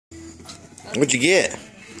What'd you get?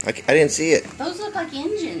 I didn't see it. Those look like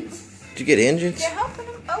engines. Did you get engines? Yeah, open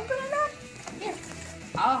it up. Here,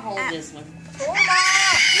 I'll hold this one. Hold on.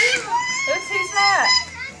 Who's that?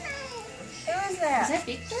 Who is that? Is that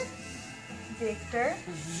Victor? Victor.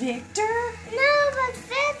 Victor? No, but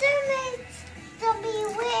Victor makes to be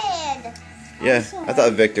red. Yeah, I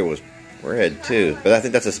thought Victor was red too, but I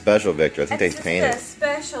think that's a special Victor. I think they This painted. is a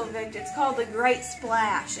special Victor. It's called the Great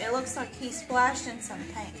Splash. It looks like he splashed in some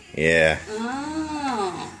paint. Yeah.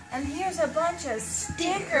 Oh. And here's a bunch of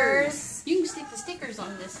stickers You can stick the stickers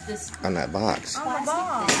on this On that box. on the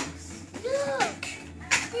box. thing. Look,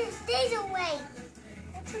 this stays away.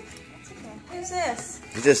 That's okay. Who's this?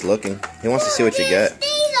 He's just looking. He wants to see what you got.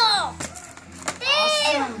 Diesel.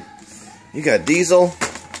 Awesome. You got Diesel.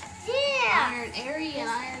 Yeah. Iron Airy and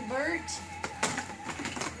Iron Bert.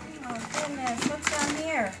 Oh goodness, what's down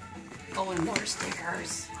here? Oh, and more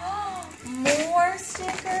stickers. More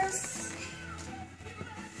stickers.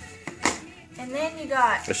 And then you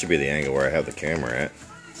got That should be the angle where I have the camera at.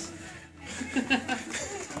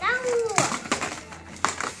 No.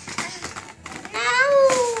 No.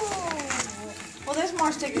 well, there's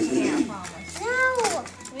more stickers in